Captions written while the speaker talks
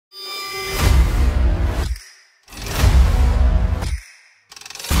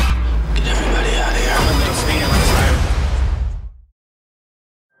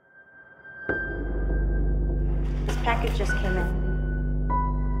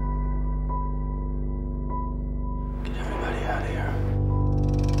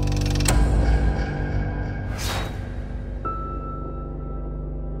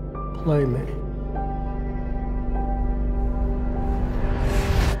Play me.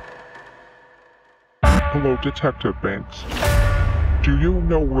 Hello, Detective Banks. Do you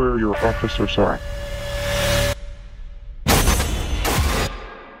know where your officers are?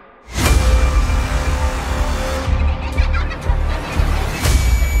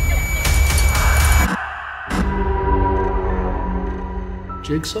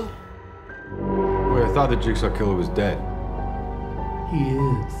 Jigsaw? Wait, I thought the Jigsaw killer was dead. He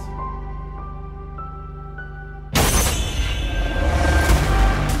is.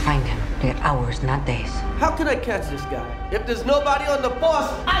 Find him. They're hours, not days. How can I catch this guy? If there's nobody on the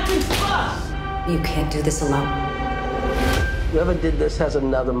force, I can trust! You can't do this alone. Whoever did this has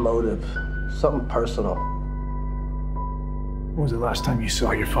another motive. Something personal. When was the last time you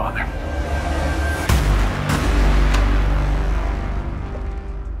saw your father?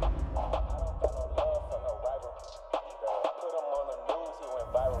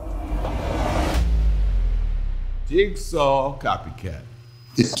 Jigsaw copycat.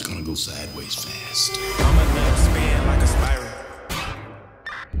 This is gonna go sideways fast. I'm a nut spin like a spiral.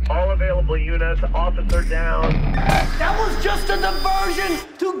 All available units, officer down. That was just a diversion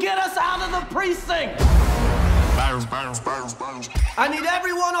to get us out of the precinct! I need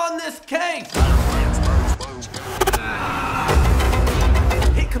everyone on this case!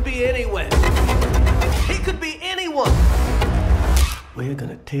 He could be anywhere. He could be anyone. We're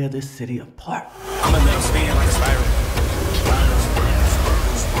gonna tear this city apart. I'm a nut spin like a spiral.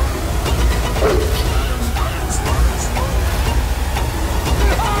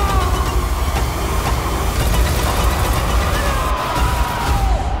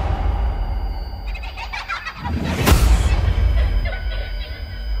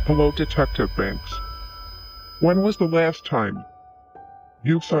 Hello, Detective Banks. When was the last time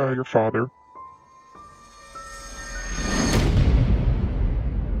you saw your father?